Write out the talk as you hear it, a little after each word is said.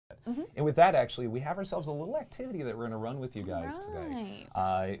And with that, actually, we have ourselves a little activity that we're going to run with you guys today,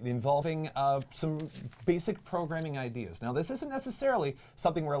 involving some basic programming ideas. Now, this isn't necessarily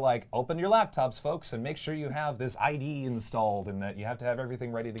something where, like, open your laptops, folks, and make sure you have this IDE installed and that you have to have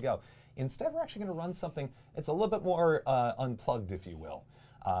everything ready to go. Instead, we're actually going to run something that's a little bit more unplugged, if you will.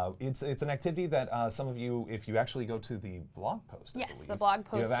 It's an activity that some of you, if you actually go to the blog post, yes, the blog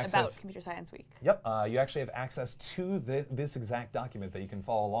post about Computer Science Week. Yep, you actually have access to this exact document that you can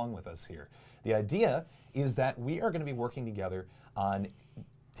follow along with us here. The idea is that we are going to be working together on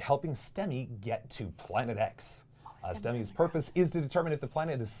helping STEMMIE get to Planet X. STEMMIE's purpose is to determine if the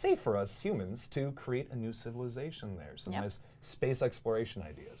planet is safe for us humans to create a new civilization there. Some nice space exploration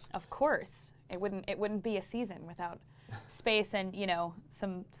ideas. Of course, it wouldn't be a season without space and, you know,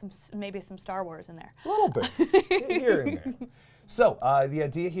 maybe some Star Wars in there. A little bit, here and there. So the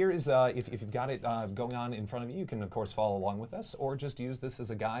idea here is if you've got it going on in front of you, you can of course follow along with us, or just use this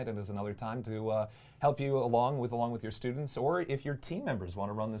as a guide and as another time to help you along with your students, or if your team members want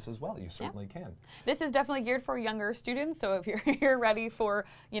to run this as well, you certainly can. This is definitely geared for younger students, so if you're ready for,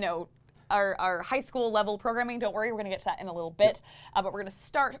 you know, our high school level programming, don't worry, we're going to get to that in a little bit. But we're going to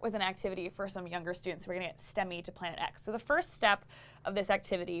start with an activity for some younger students. We're going to get STEMMIE to Planet X. So the first step of this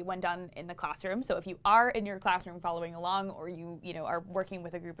activity when done in the classroom, so if you are in your classroom following along, or you know are working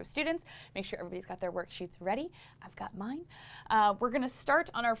with a group of students, make sure everybody's got their worksheets ready. I've got mine. We're going to start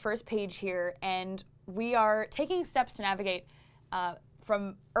on our first page here, and we are taking steps to navigate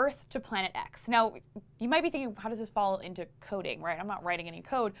from Earth to Planet X. Now, you might be thinking, how does this fall into coding, right? I'm not writing any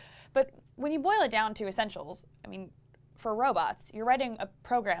code. But when you boil it down to essentials, I mean, for robots, you're writing a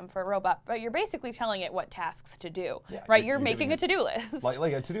program for a robot, but you're basically telling it what tasks to do, right? You're making a to-do list.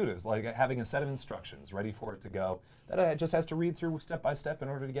 Like a to-do list, like having a set of instructions ready for it to go, that it just has to read through step by step in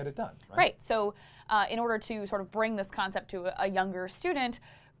order to get it done, right? Right, so in order to sort of bring this concept to a younger student,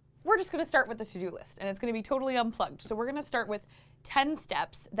 we're just going to start with the to-do list, and it's going to be totally unplugged. So we're going to start with 10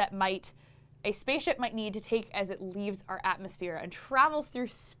 steps that a spaceship might need to take as it leaves our atmosphere and travels through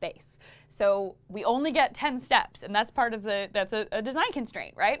space. So we only get 10 steps, and that's part of that's a design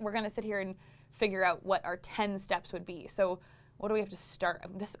constraint, right? We're going to sit here and figure out what our 10 steps would be. So what do we have to start?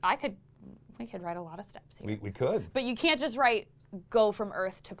 We could write a lot of steps here. We could. But you can't just write go from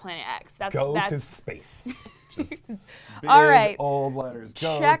Earth to Planet X. That's to space. Just big all right. old letters.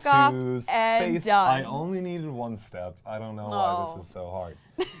 Go Check to off space. And done. I only needed one step. I don't know why this is so hard.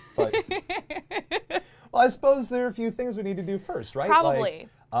 But well, I suppose there are a few things we need to do first, right? Probably.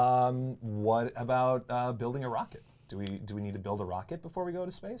 Like, what about building a rocket? Do we need to build a rocket before we go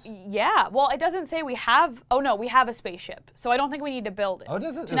to space? Yeah. Well, it doesn't say we have. Oh no, we have a spaceship. So I don't think we need to build it. Oh,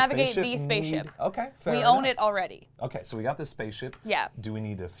 does it? To navigate the spaceship. Okay, fair We enough. own it already. Okay, so we got this spaceship. Yeah. Do we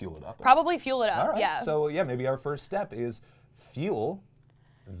need to fuel it up? Probably fuel it up. All right. Yeah. So yeah, maybe our first step is fuel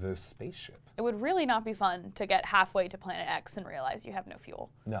the spaceship. It would really not be fun to get halfway to Planet X and realize you have no fuel.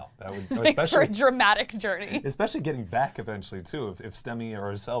 No, that would Makes for a dramatic journey. Especially getting back eventually too, if STEMMIE or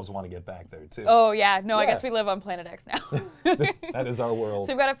ourselves want to get back there too. Oh yeah, no, I guess we live on Planet X now. That is our world.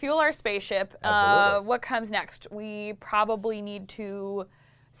 So we've got to fuel our spaceship. Absolutely. What comes next? We probably need to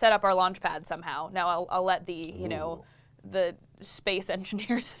set up our launch pad somehow. Now I'll let the the space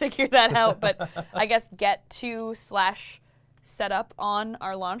engineers figure that out, but I guess get to / set up on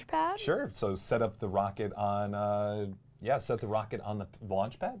our launch pad? Sure. So set up the rocket on, set the rocket on the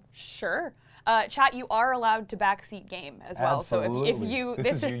launch pad? Sure. Chat, you are allowed to backseat game as well. Absolutely. So if you...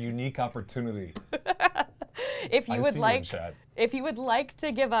 This is your unique opportunity. If you would like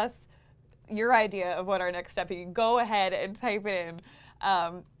to give us your idea of what our next step is, you can go ahead and type it in.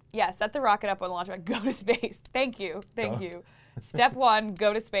 Set the rocket up on the launch pad, go to space. Thank you. Thank you. Step 1,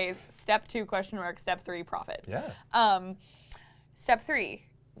 go to space. Step 2, question mark. Step 3, profit. Yeah. Step 3.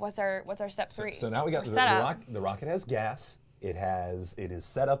 What's our step 3? So now we got the rocket has gas. It is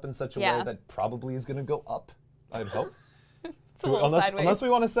set up in such a way that probably is going to go up, I'd hope. Unless we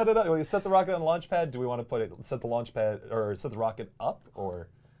want to set it up, we set the rocket on the launch pad. Do we want to set the launch pad or set the rocket up, or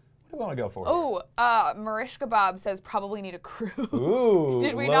what do we want to go for? Oh, Marishka Bob says probably need a crew. Ooh,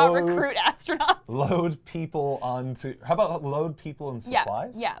 did we not recruit astronauts? Load people onto. How about load people and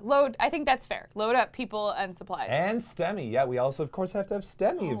supplies? Yeah, load. I think that's fair. Load up people and supplies. And STEMMIE. Yeah, we also of course have to have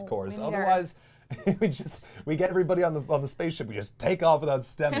STEMMIE, of course. Otherwise, we get everybody on the spaceship. We just take off without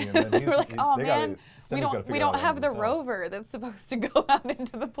STEMMIE, and then we're like, oh man, we don't have the rover that's supposed to go out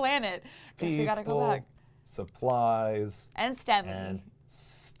into the planet. Guess we gotta go back. Supplies and STEMMIE.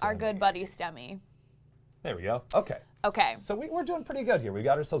 Our good buddy STEMMIE. There we go. Okay. Okay. So we're doing pretty good here. We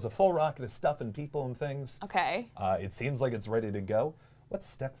got ourselves a full rocket of stuff and people and things. Okay. It seems like it's ready to go. What's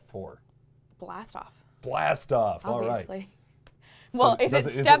step 4? Blast off. Blast off. Obviously. All right. Well, is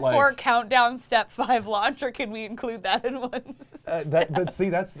it step 4 countdown, step 5 launch, or can we include that in one? But see,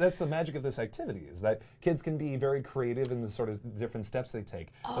 that's the magic of this activity, is that kids can be very creative in the sort of different steps they take.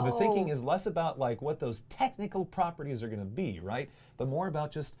 But the thinking is less about like what those technical properties are going to be, right? But more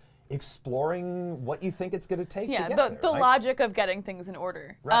about just exploring what you think it's going to take to get there, the logic of getting things in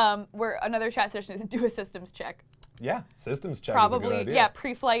order. Right. Where another chat session is do a systems check. Yeah, systems check Probably, is a good idea. yeah,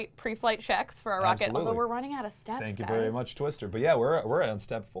 pre-flight checks for our rocket, Absolutely. although we're running out of steps, Thank you guys. very much, Twister. But yeah, we're on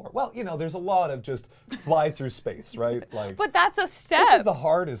step 4. Well, you know, there's a lot of just fly through space, right? Like, but that's a step. this is the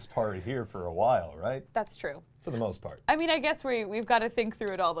hardest part here for a while, right? That's true. For the most part. I mean, I guess we've got to think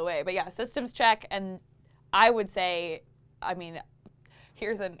through it all the way. But yeah, systems check, and I would say, I mean,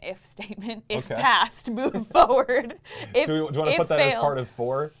 here's an if statement. If passed, move forward. If, do you want to put that as part of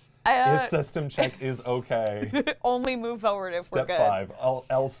 4? If system check is okay. Only move forward if we're good. Step 5.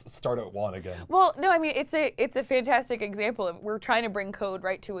 Else start at 1 again. Well, no, I mean it's a fantastic example of we're trying to bring code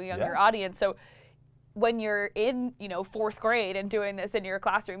right to a younger audience. So when you're in 4th grade and doing this in your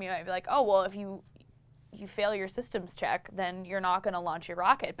classroom, you might be like, oh well, if you fail your systems check, then you're not going to launch your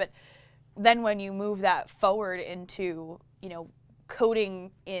rocket. But then when you move that forward into coding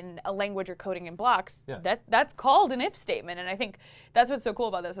in a language or coding in blocks, that's called an if statement. And I think that's what's so cool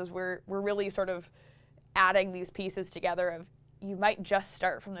about this is we're really sort of adding these pieces together of you might just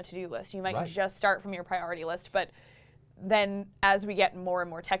start from the to-do list, you might just start from your priority list, but then as we get more and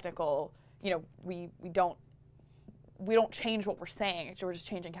more technical, we don't change what we're saying, we're just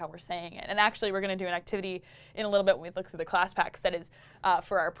changing how we're saying it. And actually we're going to do an activity in a little bit when we look through the class packs that is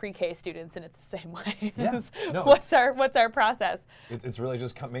for our pre-K students, and it's the same way. Yeah. No, what's our process? It's really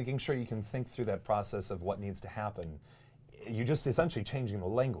just making sure you can think through that process of what needs to happen. You're just essentially changing the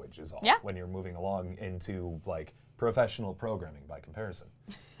language is all when you're moving along into like professional programming by comparison.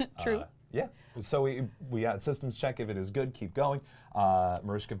 True. Yeah, so we add systems check. If it is good, keep going.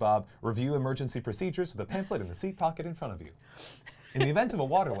 Mariska Bob, review emergency procedures with a pamphlet in the seat pocket in front of you. In the event of a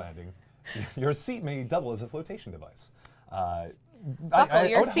water landing, your seat may double as a flotation device. Buckle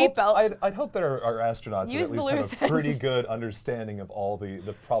your seatbelt. I'd hope that our astronauts would at least have a pretty good understanding of all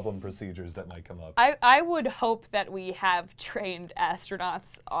the problem procedures that might come up. I would hope that we have trained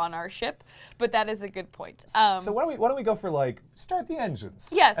astronauts on our ship, but that is a good point. So why don't we go for like start the engines?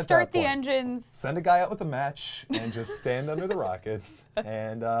 Yeah, start the engines. Send a guy out with a match and just stand under the rocket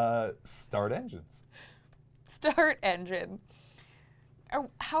and start engines. Start engine.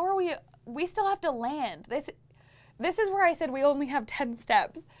 How are we? We still have to land. This is where I said we only have 10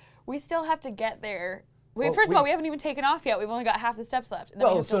 steps. We still have to get there. First of all, we haven't even taken off yet. We've only got half the steps left. And then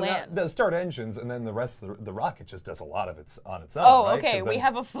we have to land. Now, start engines, and then the rest of the rocket just does a lot of it on its own. Oh, right? okay. We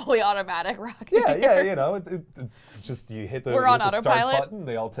have a fully automatic rocket. Yeah. It's just you hit the start button.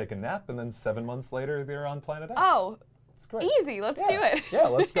 They all take a nap, and then 7 months later, they're on Planet X. Oh, it's great. Easy. Let's do it. Yeah,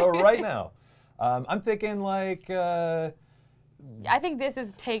 let's go right now. I'm thinking like. I think this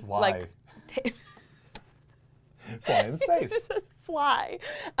is fly in space. This is fly.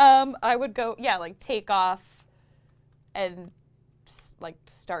 I would go, like take off and like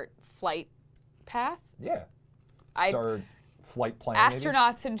start flight path. Yeah. Start flight plan.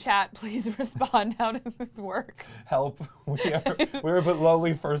 Astronauts in chat, please respond. How does this work? Help. We're a bit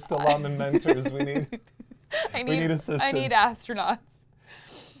lowly first alum and mentors. We need assistance. I need astronauts.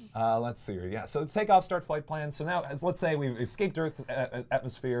 Let's see here. Yeah, so take off, start flight plan. So now, let's say we've escaped Earth's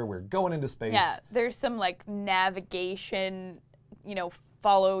atmosphere. We're going into space. Yeah, there's some like navigation,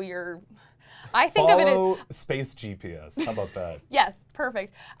 follow your... I think of it as space GPS. How about that? Yes,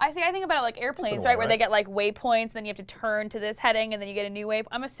 perfect. I think about it like airplanes, right? Where they get like waypoints, then you have to turn to this heading, and then you get a new waypoint.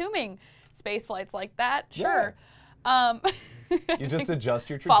 I'm assuming space flights like that. Sure. Yeah. You just adjust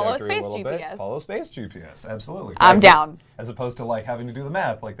your trajectory a little bit. Follow space GPS. Absolutely. I'm down. As opposed to like having to do the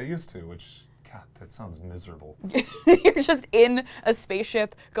math like they used to, which, God, that sounds miserable. You're just in a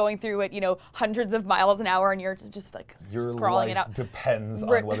spaceship going through it, hundreds of miles an hour, and you're just like scrawling it out. Your life depends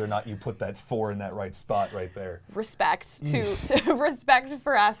on whether or not you put that 4 in that right spot right there. Respect respect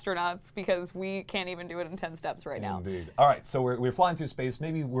for astronauts, because we can't even do it in 10 steps right now. Indeed. All right, so we're flying through space.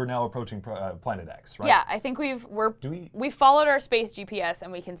 Maybe we're now approaching Planet X, right? Yeah, I think we followed our space GPS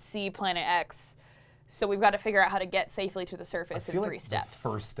and we can see Planet X. So we've got to figure out how to get safely to the surface in 3 steps. The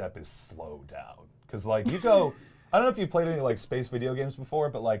first step is slow down. Because like you go, I don't know if you've played any like space video games before,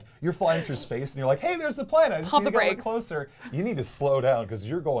 but like you're flying through space and you're like, hey, there's the planet. I just need to get closer. You need to slow down because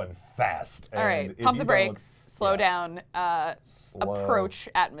you're going fast. All right, pump the brakes, slow down, approach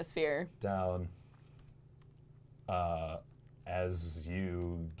atmosphere. Down as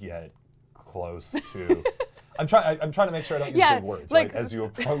you get close to... I'm trying to make sure I don't use big words, like, right? As you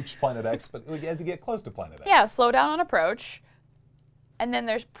approach Planet X, but as you get close to Planet X. Yeah, slow down on approach. And then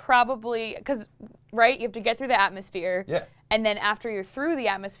there's probably, because, right, you have to get through the atmosphere. Yeah. And then after you're through the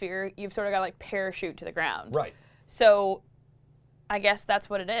atmosphere, you've sort of got to like parachute to the ground. Right. So I guess that's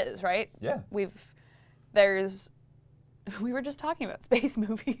what it is, right? Yeah. We were just talking about space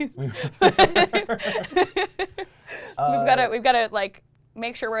movies. We've got to like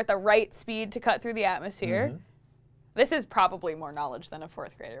make sure we're at the right speed to cut through the atmosphere. Mm-hmm. This is probably more knowledge than a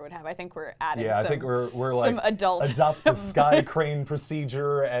 4th grader would have. I think we're adding I think we're like some adult adopt the sky crane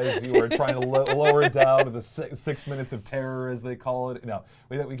procedure as you are trying to lower down to the 6 minutes of terror, as they call it. No,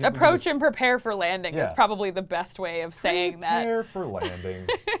 we can approach and prepare for landing is probably the best way of saying that. Prepare for landing.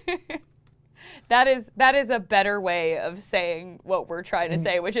 That is a better way of saying what we're trying to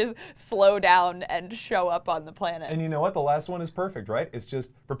say, which is slow down and show up on the planet. And you know what? The last one is perfect, right? It's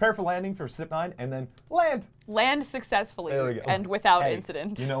just prepare for landing for step 9 and then land. Land successfully There we go. and without Hey,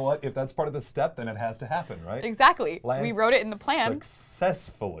 incident. You know what? If that's part of the step, then it has to happen, right? Exactly. Land we wrote it in the plan.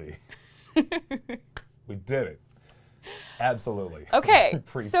 Successfully. We did it. Absolutely. Okay.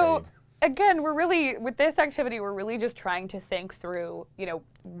 Prepaid. So again, with this activity, we're really just trying to think through,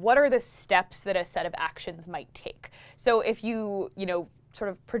 what are the steps that a set of actions might take. So if you, sort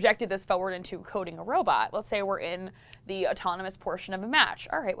of projected this forward into coding a robot, let's say we're in the autonomous portion of a match.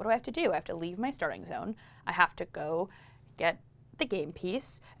 All right, what do I have to do? I have to leave my starting zone. I have to go get the game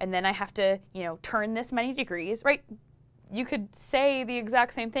piece, and then I have to, turn this many degrees, right? You could say the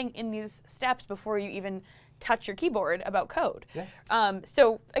exact same thing in these steps before you even touch your keyboard about code. Yeah.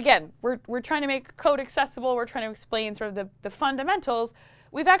 So again, we're trying to make code accessible. We're trying to explain sort of the fundamentals.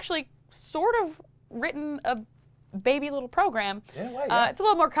 We've actually sort of written a baby little program. Yeah. It's a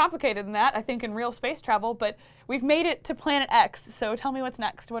little more complicated than that, I think, in real space travel, but we've made it to Planet X. So tell me what's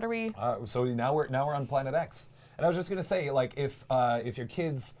next. What are we? So now we're on Planet X, and I was just gonna say, like, if your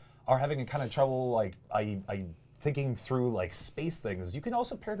kids are having a kind of trouble, like, I thinking through like space things, you can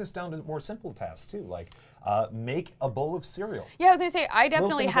also pare this down to more simple tasks too, like make a bowl of cereal. Yeah, I was gonna say, I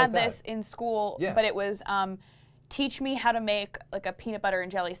definitely had like this in school, Yeah. but it was teach me how to make like a peanut butter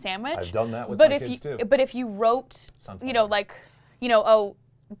and jelly sandwich. I've done that with my kids too. But if you wrote,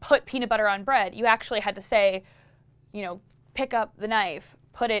 put peanut butter on bread, you actually had to say, pick up the knife,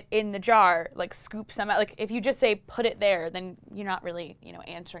 put it in the jar, like scoop some out. Like if you just say put it there, then you're not really,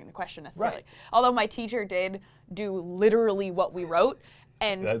 answering the question necessarily. Right. Although my teacher did do literally what we wrote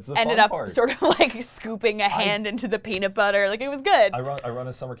and That's the ended fun up part. sort of like scooping a hand into the peanut butter. Like it was good. I run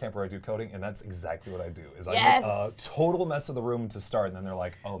a summer camp where I do coding, and that's exactly what I do. Is I Yes. make a total mess of the room to start, and then they're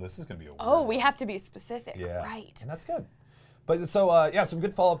like, "Oh, this is gonna be a weird Oh, one." we have to be specific. Yeah. Right. And that's good. But so some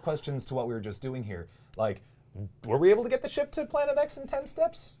good follow-up questions to what we were just doing here. Like, were we able to get the ship to Planet X in 10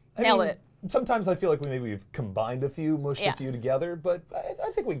 steps? Nailed it. Sometimes I feel like we've combined a few, mushed a few together, but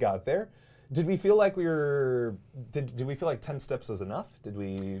I think we got there. Did we feel like did we feel like 10 steps was enough? Did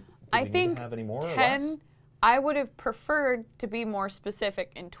we need to have any more 10, or less? I would have preferred to be more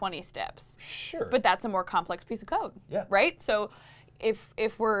specific in 20 steps. Sure. But that's a more complex piece of code. Yeah. Right? So if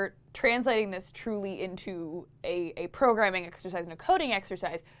we're translating this truly into a programming exercise and a coding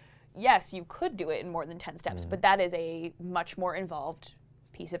exercise, yes, you could do it in more than 10 steps, but that is a much more involved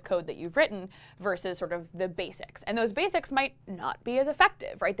piece of code that you've written versus sort of the basics. And those basics might not be as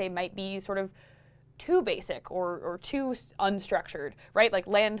effective, right? They might be sort of too basic or too unstructured, right? Like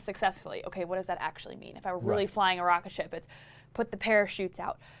land successfully. Okay, what does that actually mean? If I were really flying a rocket ship, it's put the parachutes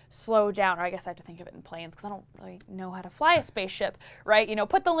out, slow down, or I guess I have to think of it in planes because I don't really know how to fly a spaceship, right?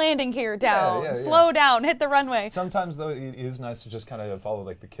 Put the landing gear down, slow down, hit the runway. Sometimes, though, it is nice to just kind of follow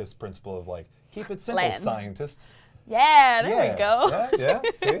like the KISS principle of like, keep it simple, Land. scientists. Yeah, there we go. Yeah,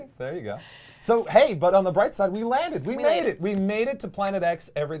 see? There you go. So, hey, but on the bright side, we landed. We made it. We made it to Planet X.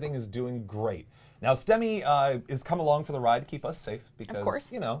 Everything is doing great. Now, STEMMie is come along for the ride to keep us safe because, of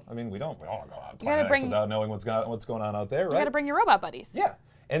course. we don't go on Planet X without knowing what's going on out there, right? You got to bring your robot buddies. Yeah.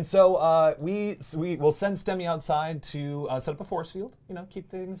 And so we will send STEMMie outside to set up a force field, keep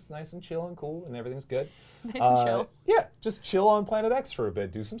things nice and chill and cool and everything's good. Nice and chill. Yeah, just chill on Planet X for a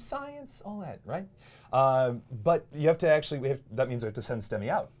bit, do some science, all that, right? But you have to that means we have to send STEMMie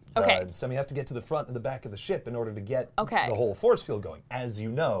out. Okay. STEMMie has to get to the front and the back of the ship in order to get the Okay. whole force field going. As you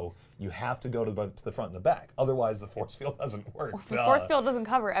know, you have to go to the front and the back. Otherwise, the force field doesn't work. The force field doesn't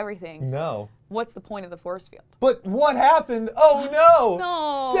cover everything. No. What's the point of the force field? But what happened? Oh no!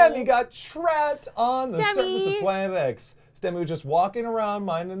 No. STEMMie got trapped on the surface of STEMMie. Planet X. STEMMie was just walking around,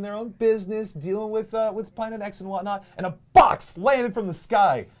 minding their own business, dealing with Planet X and whatnot, and a box landed from the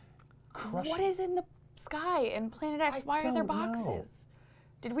sky. What is in the sky in Planet X? Why are there don't know. boxes?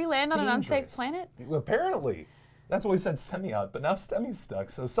 Did we land on an unsafe Dangerous. planet? Apparently. That's why we sent STEMMIE out, but now STEMMIE's stuck,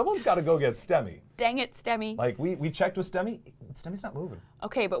 so someone's got to go get STEMMIE. Dang it, STEMMIE. Like, we checked with STEMMIE. STEMMIE's not moving.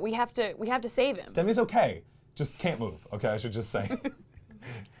 Okay, but we have to save him. STEMMIE's okay, just can't move. Okay, I should just say.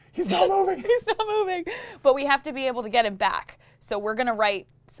 He's not moving. He's not moving. But we have to be able to get him back. So we're going to write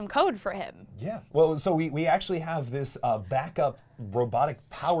some code for him. Yeah. Well, so we actually have this backup robotic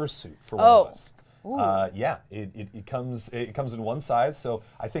power suit for one of us. Yeah, it comes in one size, so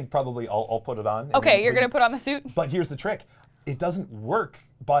I think probably I'll put it on. Okay, you're going to put on the suit? But here's the trick. It doesn't work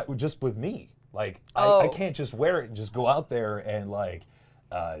just with me. Like, I can't just wear it and just go out there and, like,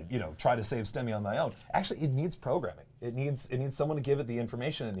 you know, try to save STEMMIE on my own. Actually, it needs programming. It needs someone to give it the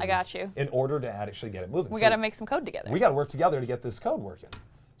information it needs. I got you. In order to actually get it moving. We got to make some code together. We got to work together to get this code working.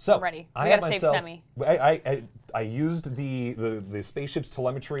 So I'm ready. I got to save STEMMIE. I used the spaceship's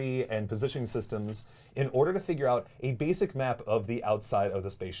telemetry and positioning systems in order to figure out a basic map of the outside of the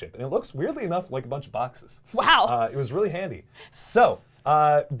spaceship, and it looks weirdly enough like a bunch of boxes. Wow! It was really handy. So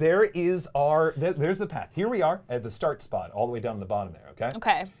there's the path. Here we are at the start spot, all the way down to the bottom there. Okay.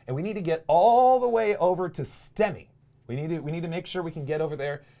 Okay. And we need to get all the way over to STEMMIE. We need to make sure we can get over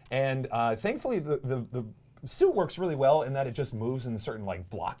there, and thankfully the suit works really well in that it just moves in certain like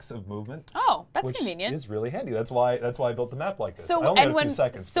blocks of movement. Oh, that's which convenient. Is really handy. That's why I built the map like this. So I only had a few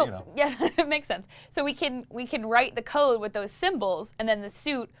seconds, but, you know. Yeah, it makes sense. So we can write the code with those symbols, and then the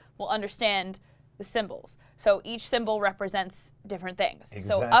suit will understand the symbols. So each symbol represents different things. Exactly.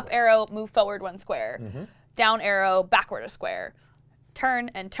 So up arrow, move forward 1 square. Down arrow, backward a square. Turn,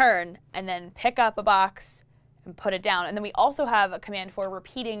 and then pick up a box and put it down. And then we also have a command for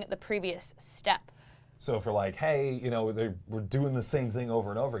repeating the previous step. So if we're like, hey, you know, we're doing the same thing over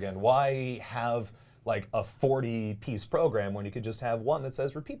and over again, why have like a 40-piece program when you could just have one that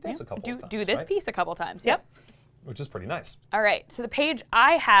says repeat this a couple of times? Do this piece a couple times, yep. Which is pretty nice. All right, so the page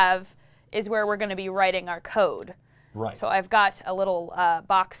I have is where we're going to be writing our code. Right. So I've got a little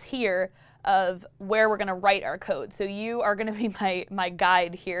box here of where we're going to write our code. So you are going to be my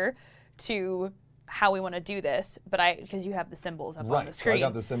guide here to how we want to do this, but because you have the symbols up on the screen. So I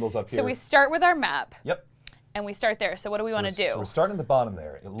got the symbols up here. So we start with our map. Yep. And we start there. So what do we want to do? So we're starting at the bottom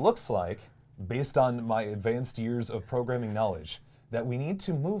there. It looks like, based on my advanced years of programming knowledge, that we need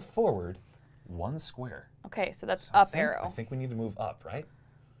to move forward 1 square. Okay, so that's up arrow. I think we need to move up, right?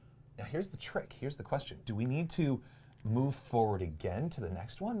 Now here's the trick. Here's the question. Do we need to move forward again to the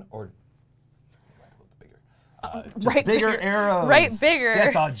next one, or just bigger arrows. Right, bigger.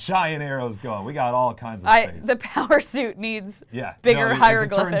 Get the giant arrows going. We got all kinds of space. The power suit needs bigger no,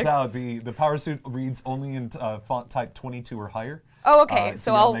 hieroglyphics. As it turns out, the power suit reads only in font type 22 or higher. Oh, okay.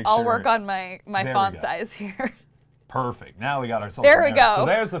 So I'll work on my font size here. Perfect. Now we got ourselves. There we go. So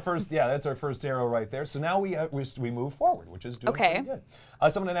there's the first. Yeah, that's our first arrow right there. So now we move forward, which is doing pretty good.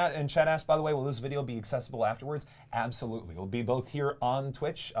 Someone in chat asked, by the way, will this video be accessible afterwards? Absolutely. It'll be both here on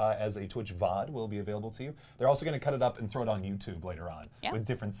Twitch as a Twitch VOD will be available to you. They're also going to cut it up and throw it on YouTube later on with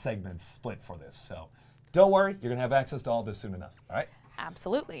different segments split for this. So don't worry, you're going to have access to all this soon enough. All right.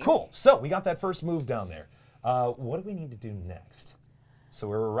 Absolutely. Cool. So we got that first move down there. What do we need to do next? So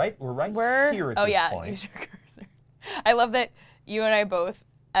we're right here at this point. Use your cursor. I love that you and I both,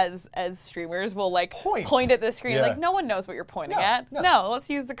 as streamers, will like point at the screen. Like no one knows what you're pointing at. No, let's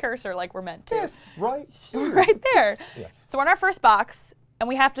use the cursor like we're meant to. Yes, right here. Right there. So we're in our first box, and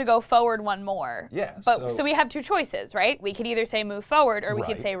we have to go forward 1 more. Yeah. But so we have 2 choices, right? We could either say move forward, or we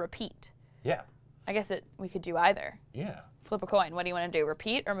could say repeat. Yeah. I guess we could do either. Yeah. Flip a coin. What do you want to do?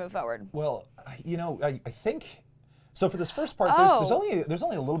 Repeat or move forward? Well, you know, I think. So for this first part, there's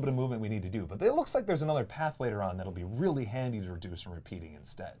only a little bit of movement we need to do, but it looks like there's another path later on that'll be really handy to reduce and repeating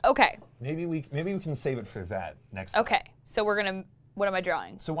instead. Okay. Maybe we can save it for that next time. Okay. So we're gonna. What am I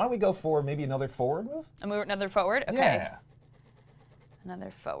drawing? So why don't we go for maybe another forward move? Another forward. Okay. Yeah.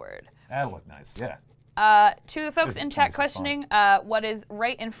 Another forward. That'll look nice. Yeah. To the folks in chat questioning, what is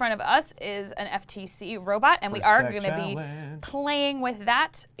right in front of us is an FTC robot, and we are going to be playing with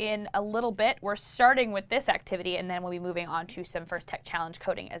that in a little bit. We're starting with this activity, and then we'll be moving on to some first tech challenge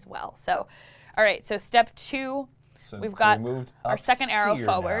coding as well. So, all right, so step 2, we've got our second arrow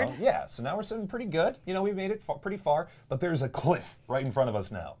forward. Now. Yeah, so now we're sitting pretty good. You know, we've made it pretty far, but there's a cliff right in front of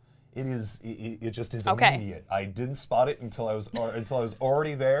us now. It just is immediate. I didn't spot it until I was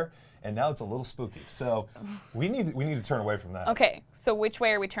already there. And now it's a little spooky. So we need to turn away from that. Okay, so which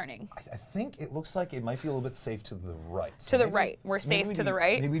way are we turning? I think it looks like it might be a little bit safe to the right. So to the right. We're safe to the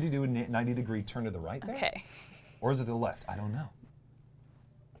right? Maybe we do a 90-degree turn to the right there? Okay. Or is it to the left? I don't know.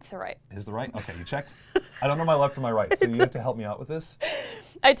 It's the right. Is the right? Okay, you checked? I don't know my left from my right, so you have to help me out with this.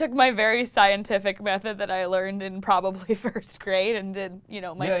 I took my very scientific method that I learned in probably first grade and did, you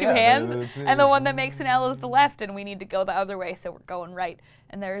know, my two hands. And the one that makes an L is the left, and we need to go the other way, so we're going right.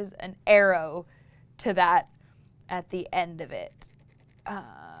 And there's an arrow to that at the end of it.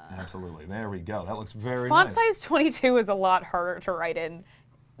 Absolutely. There we go. That looks very nice. Font size 22 is a lot harder to write in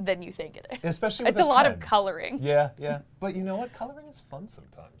than you think it is. Especially with it's a lot of coloring. Yeah, yeah. But you know what? Coloring is fun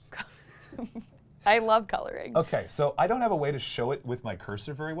sometimes. I love coloring. Okay, so I don't have a way to show it with my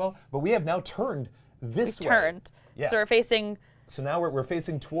cursor very well, but we have now turned this way. Turned. Yeah. So we're facing... So now we're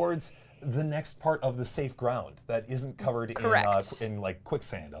facing towards the next part of the safe ground that isn't covered in like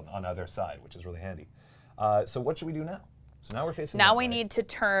quicksand on either side, which is really handy. So what should we do now? So now we're facing Now we need to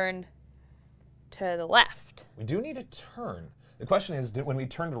turn to the left. We do need to turn. The question is, when we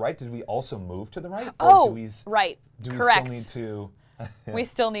turn to the right, did we also move to the right? Or do we, right. Do Correct. we still need to... We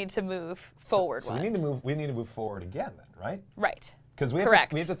still need to move forward. So we need to move. We need to move forward again, then, right? Right. Because we have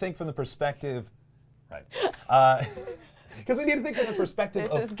to think from the perspective, right? Because we need to think from the perspective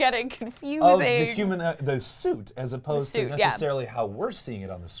this is getting confusing. Of the human, the suit, as opposed to necessarily how we're seeing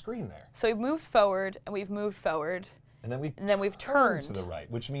it on the screen there. So we've moved forward, and we've moved forward, and then we've turned to the right,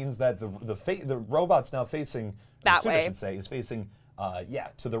 which means that the robot's now facing that the way. Suit, I should say, is facing.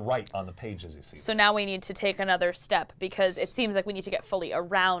 To the right on the page, as you see. So now we need to take another step because it seems like we need to get fully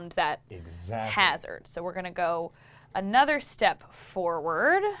around that hazard. So we're going to go another step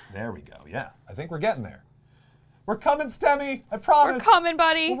forward. There we go. Yeah, I think we're getting there. We're coming, STEMMIE. I promise. We're coming,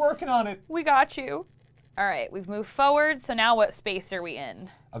 buddy. We're working on it. We got you. All right, we've moved forward. So now what space are we in?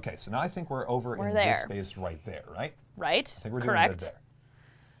 Okay, so now I think we're over in this space right there, right? Right. I think we're doing good there.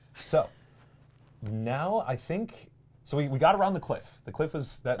 So now I think. So we got around the cliff. The cliff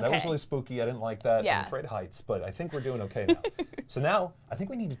was that was really spooky. I didn't like that. Yeah. I'm afraid of heights, but I think we're doing okay now. So now I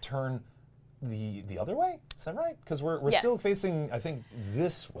think we need to turn the other way. Is that right? Because we're still facing, I think,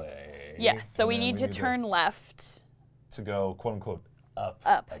 this way. Yes. So we need to turn left. To go, quote unquote, up.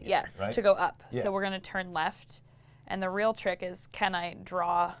 Up. Again, yes. Right? To go up. Yeah. So we're going to turn left, and the real trick is, can I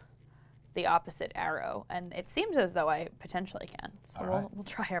draw the opposite arrow? And it seems as though I potentially can. So we'll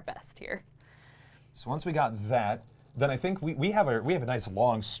try our best here. So once we got that. Then I think we have a nice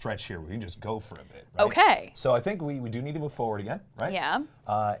long stretch here where we can just go for a bit. Right? Okay. So I think we do need to move forward again, right? Yeah.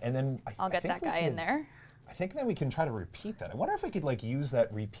 And then I'll get that guy in there. I think then we can try to repeat that. I wonder if we could like use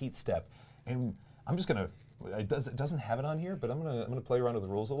that repeat step. And I'm just gonna. It doesn't have it on here, but I'm gonna play around with the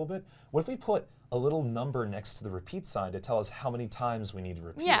rules a little bit. What if we put a little number next to the repeat sign to tell us how many times we need to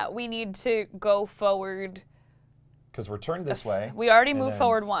repeat? Yeah, we need to go forward. Because we're turned this way. We already moved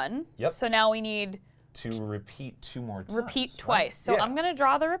forward one. Yep. So now we need to repeat 2 more times. Repeat twice. Right? So I'm going to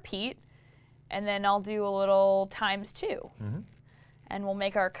draw the repeat, and then I'll do a little ×2. And we'll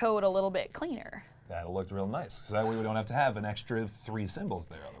make our code a little bit cleaner. That'll look real nice, because that way we don't have to have an extra 3 symbols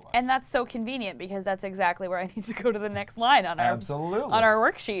there otherwise. And that's so convenient, because that's exactly where I need to go to the next line on our, on our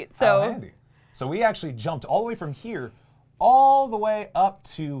worksheet. So how handy. So we actually jumped all the way from here all the way up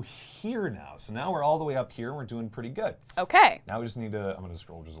to here now. So now we're all the way up here and we're doing pretty good. Okay. Now we just need to, I'm going to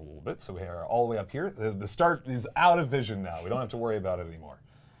scroll just a little bit. So we are all the way up here. The start is out of vision now. We don't have to worry about it anymore.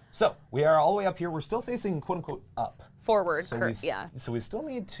 So we are all the way up here. We're still facing quote unquote up. Forward, so So we still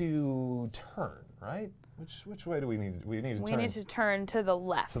need to turn, right? Which way do we need? We need to turn. We need to turn to the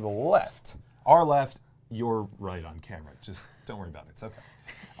left. To the left. Our left, your right on camera. Just don't worry about it. It's okay.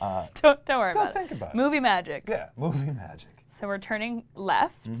 Don't worry about it. Don't think about it. Movie magic. Yeah, movie magic. So we're turning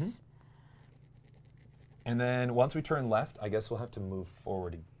left. And then once we turn left, I guess we'll have to move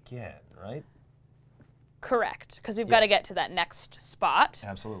forward again, right? Correct, because we've got to get to that next spot.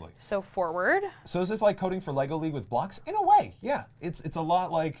 Absolutely. So forward. So is this like coding for Lego League with blocks? In a way, yeah. It's a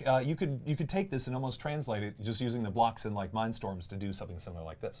lot like you could take this and almost translate it just using the blocks in like Mindstorms to do something similar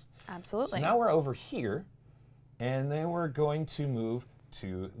like this. Absolutely. So now we're over here, and then we're going to move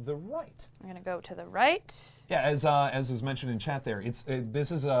to the right. I'm going to go to the right. Yeah, as was mentioned in chat there,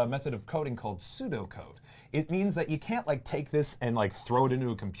 this is a method of coding called pseudocode. It means that you can't like take this and like throw it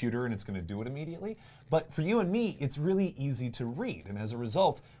into a computer and it's going to do it immediately. But for you and me, it's really easy to read. And as a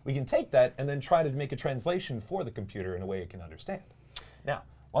result, we can take that and then try to make a translation for the computer in a way it can understand. Now,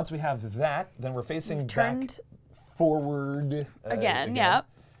 once we have that, then we're facing back forward again. Yeah.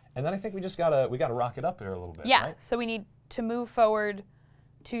 And then I think we gotta rock it up there a little bit. Yeah. Right? So we need to move forward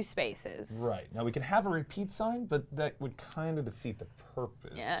 2 spaces. Right. Now we can have a repeat sign, but that would kind of defeat the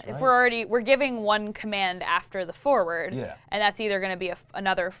purpose. Yeah. Right? If we're giving one command after the forward. Yeah. And that's either going to be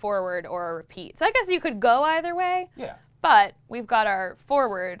another forward or a repeat. So I guess you could go either way. Yeah. But we've got our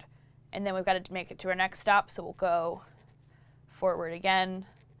forward, and then we've got to make it to our next stop. So we'll go forward again,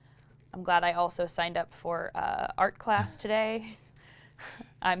 I'm glad I also signed up for art class today.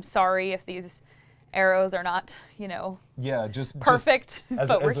 I'm sorry if these arrows are not, you know, just perfect,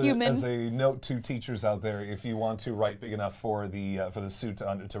 but we're human. As a note to teachers out there, if you want to write big enough for the suit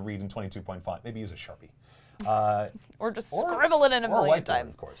to read in 22-point font, maybe use a Sharpie. Or just scribble it in a million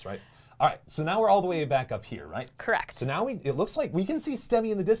times. Of course, right? All right, so now we're all the way back up here, right? Correct. So now it looks like we can see STEMMie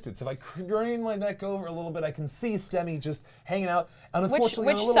in the distance. If I crane my neck over a little bit, I can see STEMMie just hanging out. And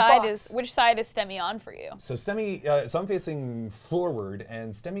unfortunately, which side is STEMMie on for you? So STEMMie, so I'm facing forward,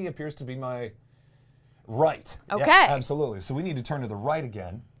 and STEMMie appears to be my right. Okay. Yeah, absolutely. So we need to turn to the right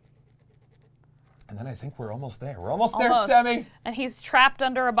again. And then I think we're almost there. We're almost there, STEMMie. And he's trapped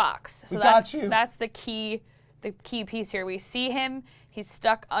under a box. So that's the key piece here. We see him. He's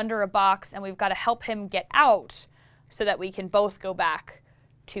stuck under a box, and we've got to help him get out so that we can both go back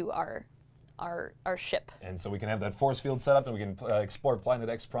to our ship. And so we can have that force field set up, and we can explore Planet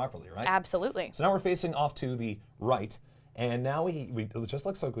X properly, right? Absolutely. So now we're facing off to the right, and now it just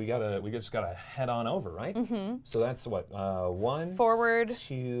looks like we just gotta head on over, right? Mm-hmm. So that's what, one, forward,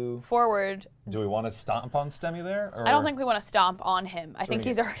 two, forward. Do we want to stomp on STEMMie there? Or? I don't think we want to stomp on him. I think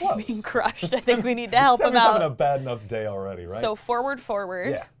he's already being crushed. I think we need to help him out. Having a bad enough day already, right? So forward,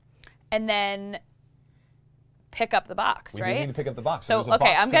 yeah, and then pick up the box, right? We do need to pick up the box. So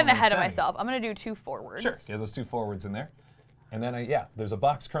okay, I'm getting ahead of myself. I'm going to do 2 forwards. Sure, get those 2 forwards in there, and then there's a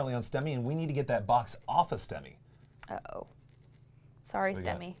box currently on STEMMie, and we need to get that box off of STEMMie. Uh-oh. Sorry,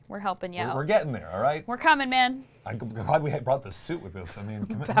 STEMMie. We're helping you out. We're getting there, all right? We're coming, man. I'm glad we had brought the suit with us. I mean,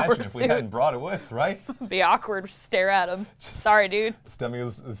 imagine if we hadn't brought it with, right? It'd be awkward to stare at him. Sorry, dude.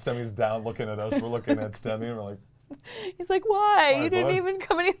 STEMMie's down looking at us. We're looking at STEMMie, and we're like... He's like, why? Sorry, you didn't bud. even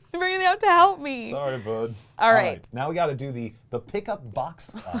come and bring it out to help me. Sorry, bud. All right. Now we got to do the pickup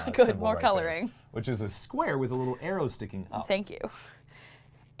box Good, symbol more right coloring. there, which is a square with a little arrow sticking up. Thank you.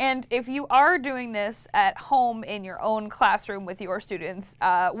 And if you are doing this at home in your own classroom with your students,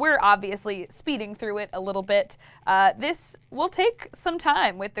 we're obviously speeding through it a little bit. This will take some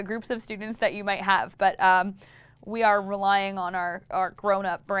time with the groups of students that you might have, but we are relying on our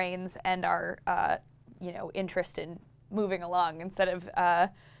grown-up brains and our interest in moving along instead of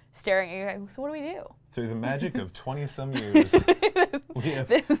staring at you. So what do we do? Through the magic of 20-some years, we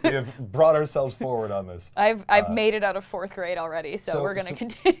have brought ourselves forward on this. I've made it out of 4th grade already, so we're going to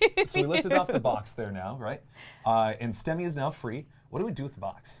continue. So we lifted off the box there now, right? And STEMMie is now free. What do we do with the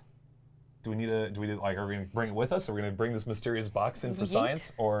box? Are we going to bring it with us? Are we going to bring this mysterious box in for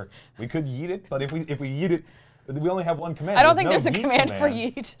science? Or we could yeet it, but if we yeet it, we only have one command. I don't think there's a command for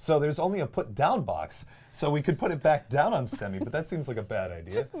yeet. So there's only a put down box. So we could put it back down on STEMMie, but that seems like a bad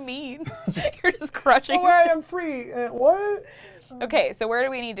idea. It's just mean. You're just crushing. Oh, I am free. What? Okay, so where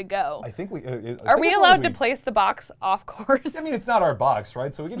do we need to go? I think we. Are we allowed to place the box off course? I mean, it's not our box,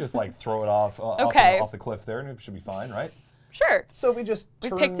 right? So we can just like throw it off off the cliff there, and it should be fine, right? Sure. So we just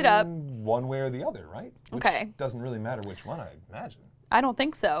picked it up one way or the other, right? Which doesn't really matter which one, I imagine. I don't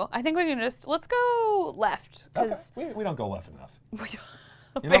think so. I think we can let's go left. Okay. We don't go left enough. We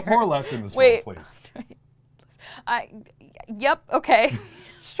don't. More left in this one, please. Yep, okay.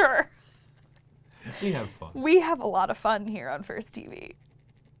 Sure. We have fun. We have a lot of fun here on First TV.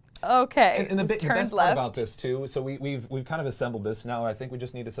 Okay. And the best part about this too, so we've kind of assembled this. Now I think we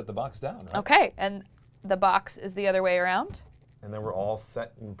just need to set the box down, right? Okay, and the box is the other way around. And then we're all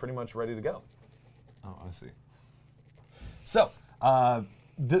set and pretty much ready to go. Oh, I see. So,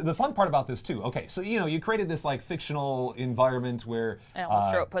 the fun part about this too, okay, so you created this like fictional environment where I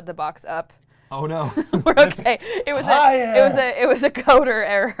almost put the box up. Oh no. We're okay. It was a coder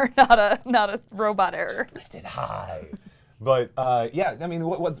error, not a robot error. Just lift it high. But yeah, I mean,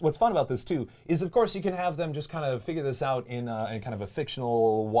 what's fun about this too is, of course, you can have them just kind of figure this out in kind of a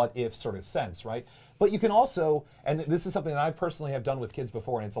fictional what-if sort of sense, right? But you can also, and this is something that I personally have done with kids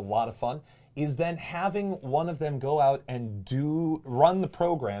before, and it's a lot of fun, is then having one of them go out and run the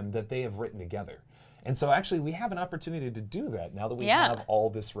program that they have written together. And so actually, we have an opportunity to do that now that we have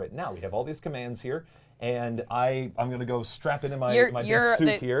all this written out. We have all these commands here. And I'm going to go strap into my big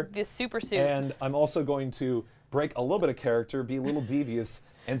suit here. The super suit. And I'm also going to break a little bit of character, be a little devious,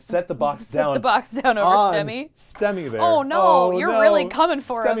 and set the box down. Set the box down over STEMMie. STEMMie there. Oh no, you're really coming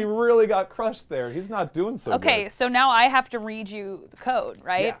for him. STEMMie really got crushed there. He's not doing so good. Okay, so now I have to read you the code,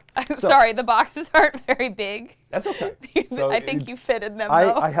 right? Yeah. I'm sorry, the boxes aren't very big. That's okay. So I think you fit in them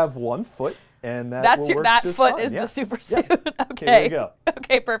though. I have one foot. And that foot is the super suit. Yeah. Okay. Here we go.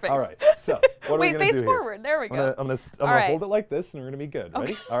 Okay, perfect. All right. So what are we going to do Wait, face here? forward. There we go. I'm going to hold it like this, and we're going to be good.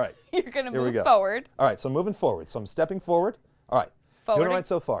 Ready? Okay. All right. You're going to move forward. All right. So I'm moving forward. So I'm stepping forward. All right. Forward. Doing it right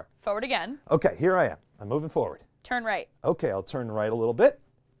so far. Forward again. Okay. Here I am. I'm moving forward. Turn right. Okay. I'll turn right a little bit.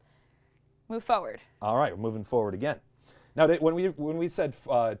 Move forward. All right, we're moving forward again. Now, when we said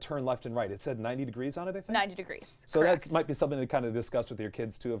turn left and right, it said 90 degrees on it, I think? 90 degrees. So correct. that might be something to kind of discuss with your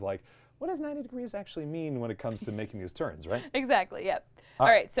kids, too, of like, what does 90 degrees actually mean when it comes to making these turns, right? Exactly, yep. All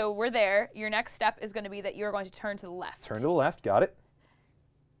right, so we're there. Your next step is going to be that you're going to turn to the left. Turn to the left, got it.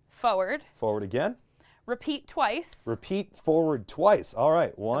 Forward. Forward again. Repeat twice. Repeat forward twice. All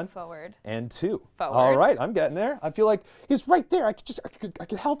right, one forward. and two. Forward. All right, I'm getting there. I feel like he's right there. I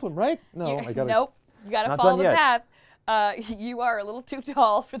could help him, right? No, I gotta. Nope, you gotta follow the path. You are a little too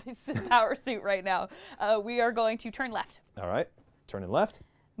tall for this power suit right now. We are going to turn left. All right, turning left.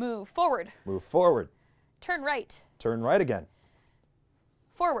 Move forward. Move forward. Turn right. Turn right again.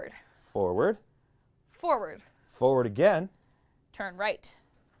 Forward. Forward. Forward. Forward again. Turn right.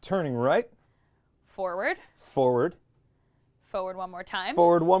 Turning right. Forward. Forward. Forward one more time.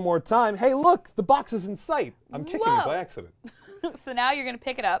 Forward one more time. Hey, look, the box is in sight. I'm kicking it by accident. So now you're going to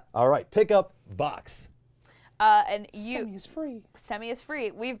pick it up. All right, pick up box. And STEMMIE is free. STEMMIE is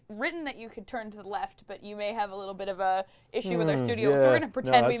free. We've written that you could turn to the left, but you may have a little bit of a issue with our studio, so we're going to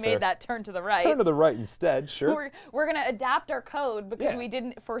pretend we made that turn to the right. Turn to the right instead, sure. We're going to adapt our code because we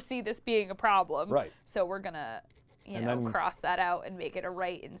didn't foresee this being a problem. Right. So we're going to, cross that out and make it a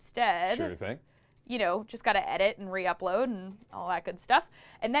right instead. Sure thing. Just got to edit and re-upload and all that good stuff.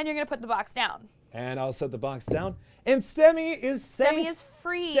 And then you're going to put the box down. And I'll set the box down. And STEMMIE is safe. STEMMIE is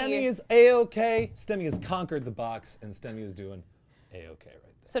free. STEMMIE is A-OK. STEMMIE has conquered the box, and STEMMIE is doing A-OK right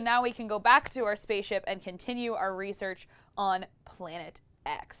there. So now we can go back to our spaceship and continue our research on Planet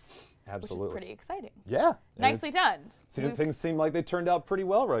X. Absolutely. Which is pretty exciting. Yeah. Nicely done. Things seem like they turned out pretty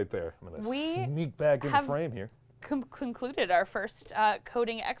well right there. I'm going to sneak back in the frame here. Concluded our first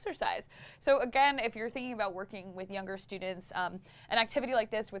coding exercise. So again, if you're thinking about working with younger students, an activity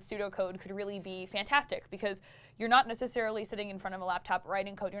like this with pseudocode could really be fantastic because you're not necessarily sitting in front of a laptop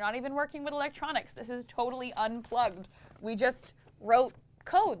writing code. You're not even working with electronics. This is totally unplugged. We just wrote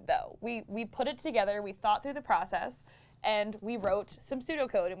code though. We put it together, we thought through the process, and we wrote some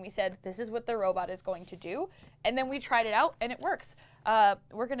pseudocode and we said, this is what the robot is going to do. And then we tried it out and it works.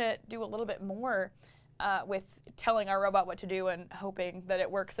 We're gonna do a little bit more with telling our robot what to do and hoping that it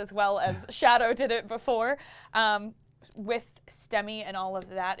works as well as Shadow did it before, with STEMMIE and all of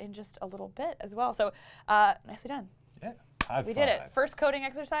that in just a little bit as well. So nicely done. Yeah, we did it. First coding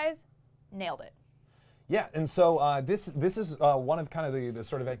exercise, nailed it. Yeah, and so this is one of kind of the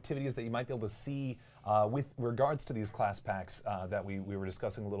sort of activities that you might be able to see with regards to these class packs that we were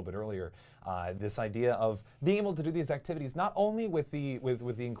discussing a little bit earlier. This idea of being able to do these activities not only with the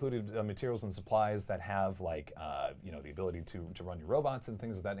included materials and supplies that have like the ability to run your robots and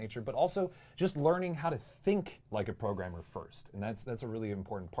things of that nature, but also just learning how to think like a programmer first, and that's a really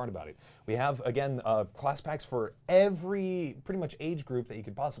important part about it. We have again class packs for every pretty much age group that you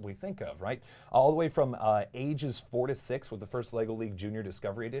could possibly think of, right? All the way from ages 4 to 6 with the first LEGO League Junior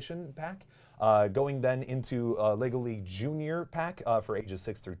Discovery Edition pack, going then into LEGO League Junior pack for ages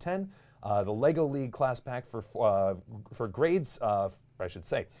 6 through 10. The LEGO League class pack for grades, I should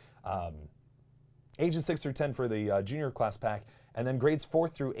say, ages 6 through 10 for the junior class pack, and then grades 4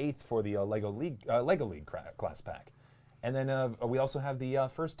 through 8 for the LEGO League class pack. And then we also have the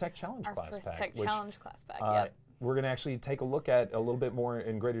first Tech Challenge class pack. Yep. We're going to actually take a look at a little bit more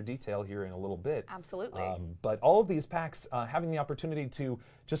in greater detail here in a little bit. Absolutely. But all of these packs, having the opportunity to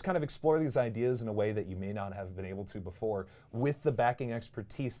just kind of explore these ideas in a way that you may not have been able to before, with the backing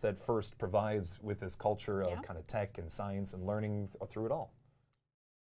expertise that FIRST provides with this culture of kind of tech and science and learning through it all.